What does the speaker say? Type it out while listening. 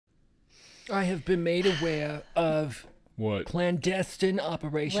I have been made aware of What? clandestine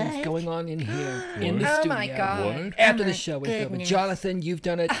operations going on in here in the Oh studio. my God. What? After Oh the my show is over, goodness. Jonathan, you've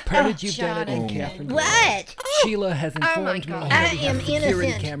done it. Bernard, you've done it, and Jonathan. Catherine. What? Sheila has informed me God. that I we have am security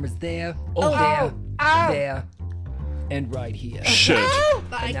innocent. cameras there, Oh. there, and right here. Shit. Oh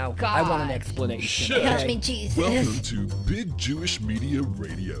my And now God. I want an explanation. Shit. Help okay? me, Jesus. Welcome to Big Jewish Media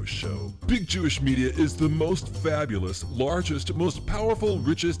Radio Show. Big Jewish Media is the most fabulous, largest, most powerful,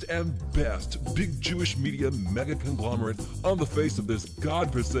 richest, and best big Jewish media mega conglomerate on the face of this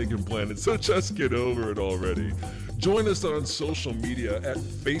godforsaken planet, so just get over it already. Join us on social media at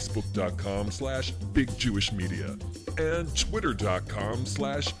facebook.com/bigjewishmedia and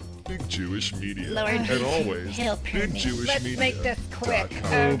twitter.com/Big Jewish Media. Lord, and always, help her Big me. Jewish Let's Media. make this quick.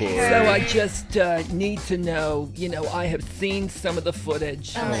 Oh, boy. So I just need to know, I have seen some of the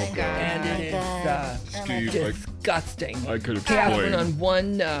footage. Oh my God. And it is Steve, disgusting. I could Catherine, explain. on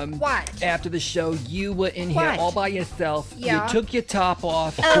one What? after the show, you were in here What? all by yourself. Yeah. You took your top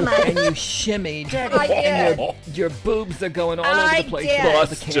off Oh, my- and you shimmied. I And did. your boobs are going all I over the place. did. With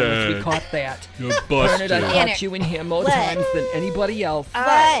the cameras. We Busted. caught that. You're Bernard, busted. I Damn caught it. you in here more What? times than anybody else. What?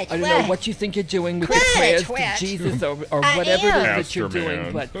 I don't know What? what you think you're doing with Quit, your prayers twit. to Jesus or I whatever it is am. that you're Pastor doing,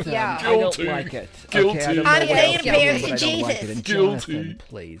 man. but Yeah. I don't Guilty. like it. Guilty. Okay, I don't know I'm what saying else you're prayers doing, to but I don't like Jesus. it. And Guilty. Jonathan,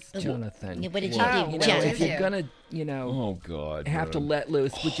 please, Jonathan. What did you What? do, You know, if Jonathan? you're gonna, Oh, God. have to man. let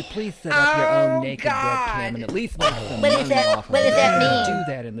loose, would you please set up your Oh, own naked God. webcam and at least make some What does money that- off of what does it? that Don't mean?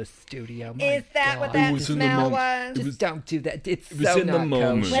 do that in the studio. My Is that what God. that was in the smell moment. was? Just don't do that. It's was so in the not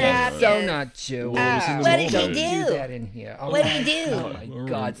moment. kosher. What It's so happened? not Jewish. Well, it was in the What did moment. you Don't do? do that in here. Oh What my- did you do? Oh my All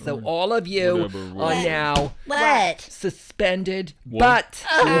God! right, So all right. all of you Whatever, are whatever. now What? suspended, What? but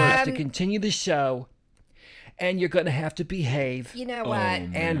you have to continue the show, and you're going to have to behave. You know what?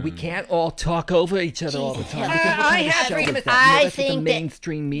 And we can't all talk over each other all the time. Jesus. Because what I kind of have show freedom is of- that? I That's what the think that-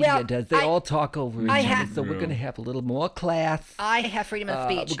 mainstream media well, does. They all talk over each I other. have- So we're going to have a little more class. I have freedom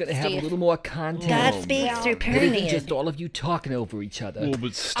of speech. We're going to have a Steve. little more content. God Oh, speaks man. through It isn't period. just all of you talking over each other. Well,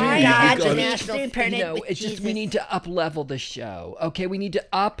 but Steve, I you got gotta- to It's- speak through period. you know, with it's just we Jesus. need to up level the show. Okay, we need to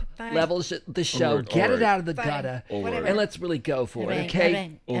up Fine. level the show. Alright, Get it alright. out of the Fine. gutter, Whatever. and let's really go for it. Alright, Okay.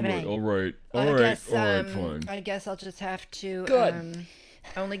 alright, All right, alright. all right, I all right, guess, all right, fine. I guess I'll just have to Good.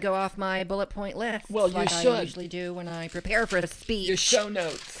 only go off my bullet point list. Well, you like should. I usually do when I prepare for a speech. Your show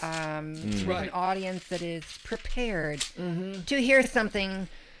notes. With right. an audience that is prepared Mm-hmm. to hear something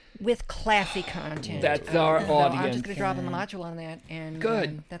with classy content. That's our So I'm audience. just going to drop a module on that, and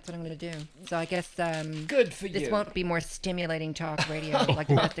Good. that's what I'm going to do. So I guess Good for this you. won't be more stimulating talk radio like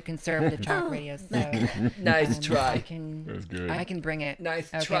the rest of conservative talk radio. So Nice I try. can, That was good. I can bring it. Nice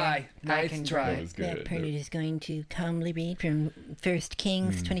okay? try. I Nice can try. bring That it. was good. Pernod is going to calmly read from 1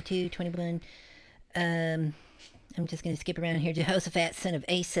 Kings 22:21. I'm just going to skip around here. Jehoshaphat, son of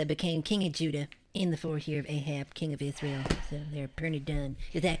Asa, became king of Judah in the 4th year of Ahab, king of Israel. So they're Pernod done.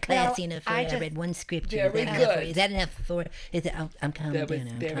 Is that classy enough for I you? I just- read one scripture. Very Is that enough for good. you? Is that enough for? Is it? I'm calming That was down.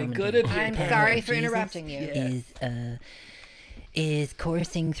 I'm very calming good down. of you, I'm Pernod. sorry for Jesus. interrupting you. Is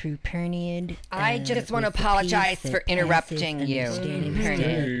coursing through Pernod. I just wanna with the apologize peace for that interrupting passes you, understanding.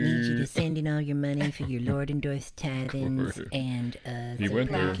 Pernod. Need you to send in all your money for your Lord endorsed tithings and He so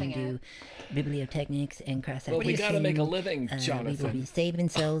went that there. we can do bibliotechnics and cross Well, we gotta make a living, We will Jonathan. be saving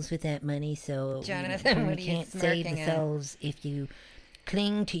souls with that money, so Jonathan, you what are you can't save smirking the at? souls if you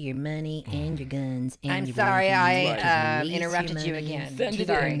cling to your money and your guns. And I'm your sorry religion. I, Release your interrupted you money again. to Send it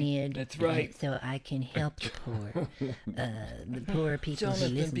the in. Pernod, That's right. So I can help the poor, the poor people who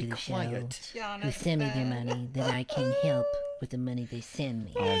Jonathan, listen be to the show, quiet. who send me their money, then I can help with the money they send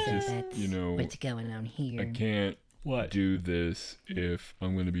me. I So just, that's you know, what's going on here. I can't do this if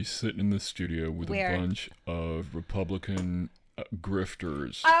I'm going to be sitting in the studio with Where? a bunch of Republican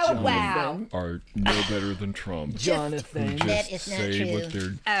grifters Oh, who wow. are no better than Trump. Jonathan. Who just That is not say what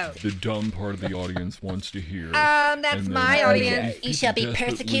true. the dumb part of the audience wants to hear. That's And then my people audience. You shall be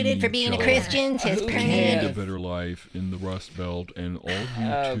desperately persecuted for being a need Christian, says to Pernod. lead a better life in the Rust Belt, and all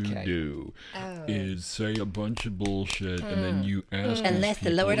you Okay. to do is say a bunch of bullshit, and then you ask Unless these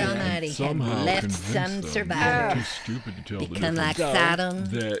the Lord people and Almighty had somehow left convince some them they're survivor. too stupid to tell the Become like difference, Sodom,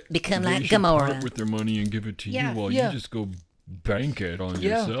 that become they like should part Gomorrah. with their money and give it to Yeah. you while Yeah. you just go bank it on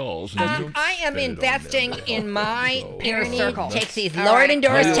Yeah. yourselves. And you don't I am spend it on investing them. in my So, inner circle. Takes these All Lord right.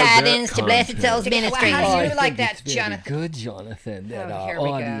 endorsed How does that tithings to Blessed content- Souls Ministry. Oh, How I do you like think that, it's very Jonathan? good, Jonathan, that Oh, our here we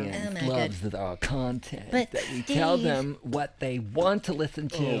go. audience Oh, my loves good. our content. But that we tell Steve- them what they want to listen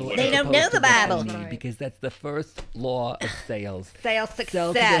to. Oh, as They don't opposed know to the what they Bible. need, because that's the first law of sales. Sales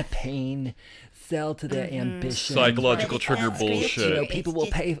Sell to their success. pain. sell to their ambition. Psychological But trigger it's not bullshit. scripture. You know, people will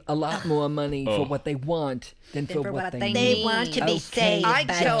It's just- pay a lot more money for what they want than for what they They need. want to be Okay. saved I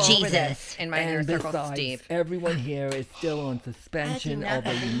by go over Jesus. this in my inner And circle, besides, Steve. everyone here is still on suspension, I do not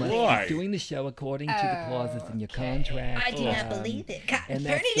although you must Why? be doing the show according to the clauses in your contract. I do not believe it. and Bernie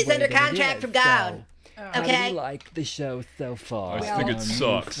that's the is way under that it contract is. from God. So, how do Okay? you like the show so far? I think it On the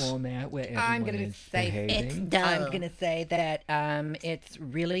sucks. Format where I'm everyone gonna is say behaving. It's dumb. I'm going to say that it's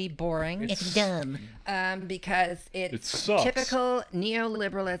really boring It's dumb. because It it's sucks. typical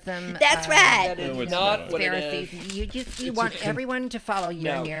neoliberalism. That's right. No, it's not not. what it Pharisees. You want everyone to follow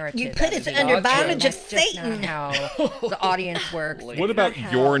your No. narrative. You put us That's under not bondage true. of That's just not Satan. how the audience works. What about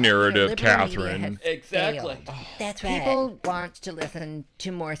your narrative, Liberal media Catherine? has Exactly. failed. That's right. People want to listen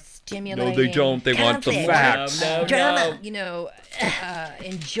to more No, stimulating. they don't. They want the Conflict. facts. No, Drama. You know,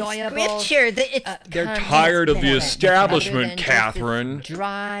 enjoyable. Scripture. It's They're content tired of the rather establishment, than just this Catherine.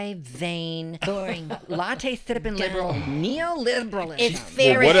 Dry, vain, boring. latte sipping liberal, neoliberalism. It's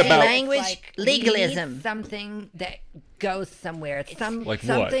Well, what Pharisee about- language, Like, we legalism. need something that goes somewhere. Like what?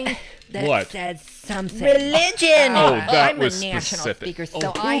 something that What? says something. Religion. Oh, that I'm was a national specific. speaker, Oh,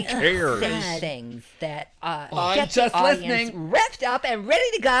 so who I cares? say things that I'm get just the audience listening. revved up and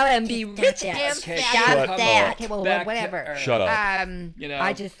ready to go and be rich and Okay, fat. shut Stop up. that. Okay, well, Back to whatever. earth. Shut up. You know.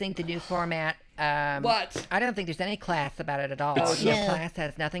 I just think the new format. What? I don't think there's any class about it at all. It's- The No. class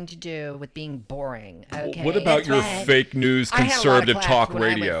has nothing to do with being boring. Okay. What about That's your right. fake news I had a lot of conservative class talk when I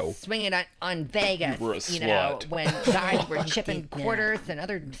radio? was swinging on Vegas. You were a know, slut. when guys were chipping quarters and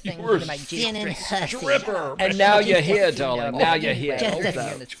other things were into my Sin and jeans. hussy. Stripper. And now you're Just, here, you darling. know, Now you're here. just sitting a-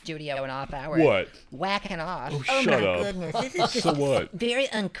 here in the studio in off hours. What? Whacking off. Oh Shut my up. goodness, this is just So what? very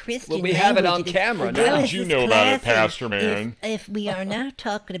unchristian. Well, we have it on language. camera now. How How is did you this know about it, classy Pastor Man? If we are now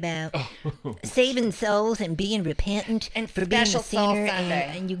talking about saving souls and being repentant And for being a Special Soul sinner,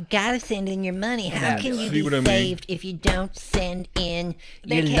 Sunday. and you gotta send in your money. How can you See be what I mean? saved if you don't send in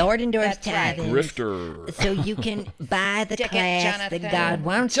your can't- Lord and Doris that's right. tithings? Grifter. So you can buy the Stick it, class Jonathan. that God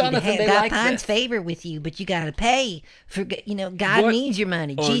wants you Jonathan, to they have. God like finds this. favor with you, but you gotta pay for. God What? needs your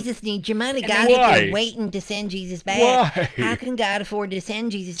money. Jesus needs your money. And God, why? if you're waiting to send Jesus back, Why? how can God afford to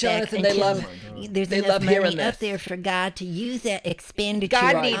send Jesus Jonathan, back? they love- There's they enough love money hearing up this. there for God to use that expenditure.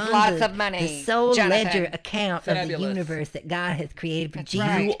 God needs on lots the, of money, The soul Jonathan. ledger account of the Fabulous. universe that God has created for Jesus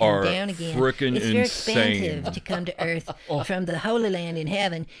right. to You come are down again. frickin' It's very insane. expensive to come to earth from the Holy Land in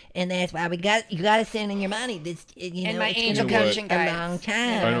heaven, and that's why you got to send in your money. This, And my it's angel gonna be coaching a guides. long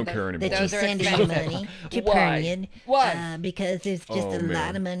time. I don't care anymore. That you Those are send in your expensive. money to Why? Pernian, Why? because there's just Oh, a man.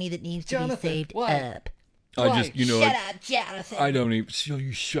 lot of money that needs to Jonathan, be saved why? up. I just, Shut up, Jonathan. I don't even. So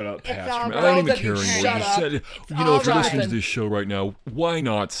you shut up, Pastor. all Man. I right. don't even Both of care you anymore. shut You up. said, all if you're listening right. to this show right now, why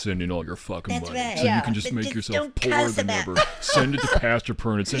not send in all your fucking That's money? right. So Yeah, you can just but make just yourself don't poorer cuss than about- ever. Send it to Pastor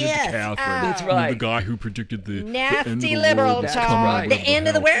Pern. Send it Yes. to Catherine. That's who- right. The guy who predicted the Nasty end of the liberal world was talk. coming Right. out The of end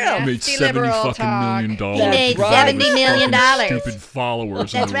of the hell. world. He made Nasty 70 liberal fucking talk. million dollars. He made with $70 fucking million. Stupid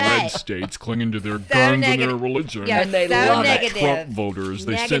followers That's in the right. red states clinging to their guns and their negative. religion. Yeah, And they so love it. negative. Trump voters.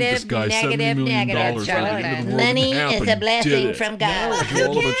 They sent this guy $70 million negative, so the end of the Jonathan. world Money can happen. is a blessing Did it. from God. No, you're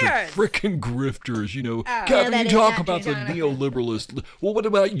all a bunch cares? of freaking grifters, you know. No, Catherine, that you is talk not about true, the Jonathan. neoliberalist. Well, what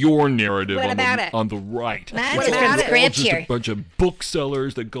about your narrative What on, about the, it? on the right? Mine's What from about it? All just Scripture. a bunch of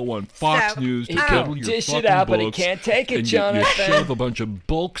booksellers that go on Fox So- News to Oh. peddle your Dish it fucking out, but he books, can't take it, and you Jonathan. shove a bunch of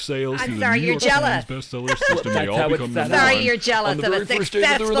bulk sales I'm through sorry, the New you're York jealous. Times bestseller system. They That's all how it's become set number up. Sorry, one you're jealous on the of a very first day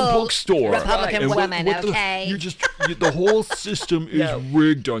that they're in the successful bookstore. Republican And woman, okay? You're just the whole system is No.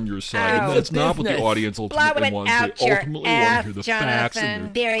 rigged on your side, Oh. and that's not what the Business. audience Blow ultimately it wants. out They your ultimately ass, want to hear the facts and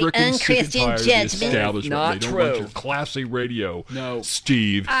Jonathan. they're Very frickin' sick and unchristian tired of the judgment. establishment. Not They don't want true. your classy radio. No.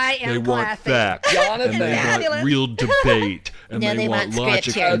 Steve. I am they want classy. facts. Jonathan. And they Fabulous. want real debate. And No, they they want want logic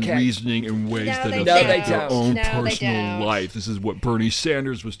scripture. and Okay. reasoning in ways No, that they affect don't. their No, own they don't. personal life. This is what Bernie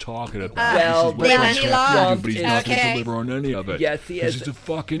Sanders was talking about. Well, this is what Bernie Trump's trying to do, lost. but he's not going to Okay. deliver on any of it. Yes, he 'Cause is. He's a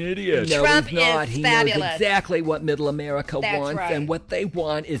fucking idiot. No, Trump he's not. is He fabulous. knows exactly what middle America That's wants, right. and what they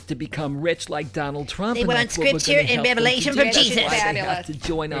want is to become rich like Donald Trump. They and want that's what we're scripture gonna and help them to revelation do. from That's Jesus. why they have Fabulous. to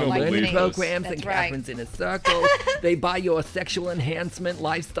join I our don't learning believe this. programs and That's right. Catherine's in a circle. They buy your sexual enhancement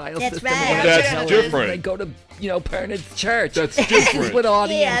lifestyle That's system. right. on That's television. different. They go to Bernard's church. That's This is different. what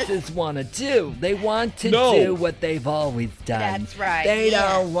audiences want to do. They want to No. do what they've always done. That's right. They Yes.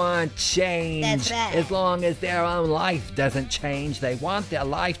 don't want change. That's right. As long as their own life doesn't change, they want their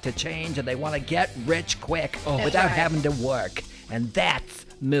life to change, and they want to get rich quick without right. having to work. And that's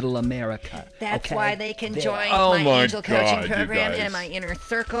Middle America. That's okay? why they can There. join Oh my my angel God, coaching you program guys. and my inner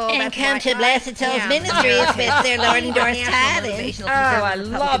circle. And That's come why to I Blessed Souls am Ministries with their Lord and Doris National tithing. Motivational I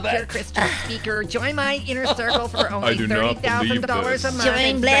Conservative love Public it. Christian speaker. Join my inner circle for I only do not believe $30,000 a this. month. Join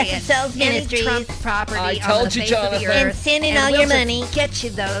and Blessed say it. Souls Any Ministries. Trump property I on told the you, face of the Jonathan. earth. And send in And all we'll your just money get you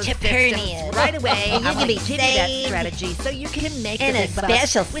those to systems Pernian. right away. And you I'm can be gonna give you that saved strategy so you can make and the a big bucks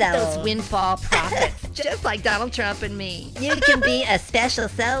special with those soul. windfall profits, just like Donald Trump and me. You can be a special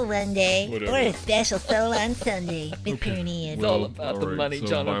soul one day, Whatever. or a special soul on Sunday with Pernian. It's all about the alright, money, so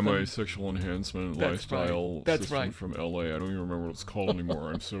Jonathan. Buy my sexual enhancement That's lifestyle right. That's system right. from LA. I don't even remember what it's called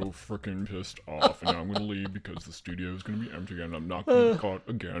anymore. I'm so freaking pissed off, and now I'm gonna leave because the studio is gonna be empty, and I'm not gonna be caught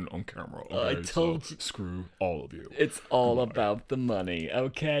again on camera. Okay? I told so you. Screw all of you. It's all about the money,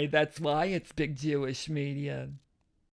 okay? That's why it's Big Jewish Media.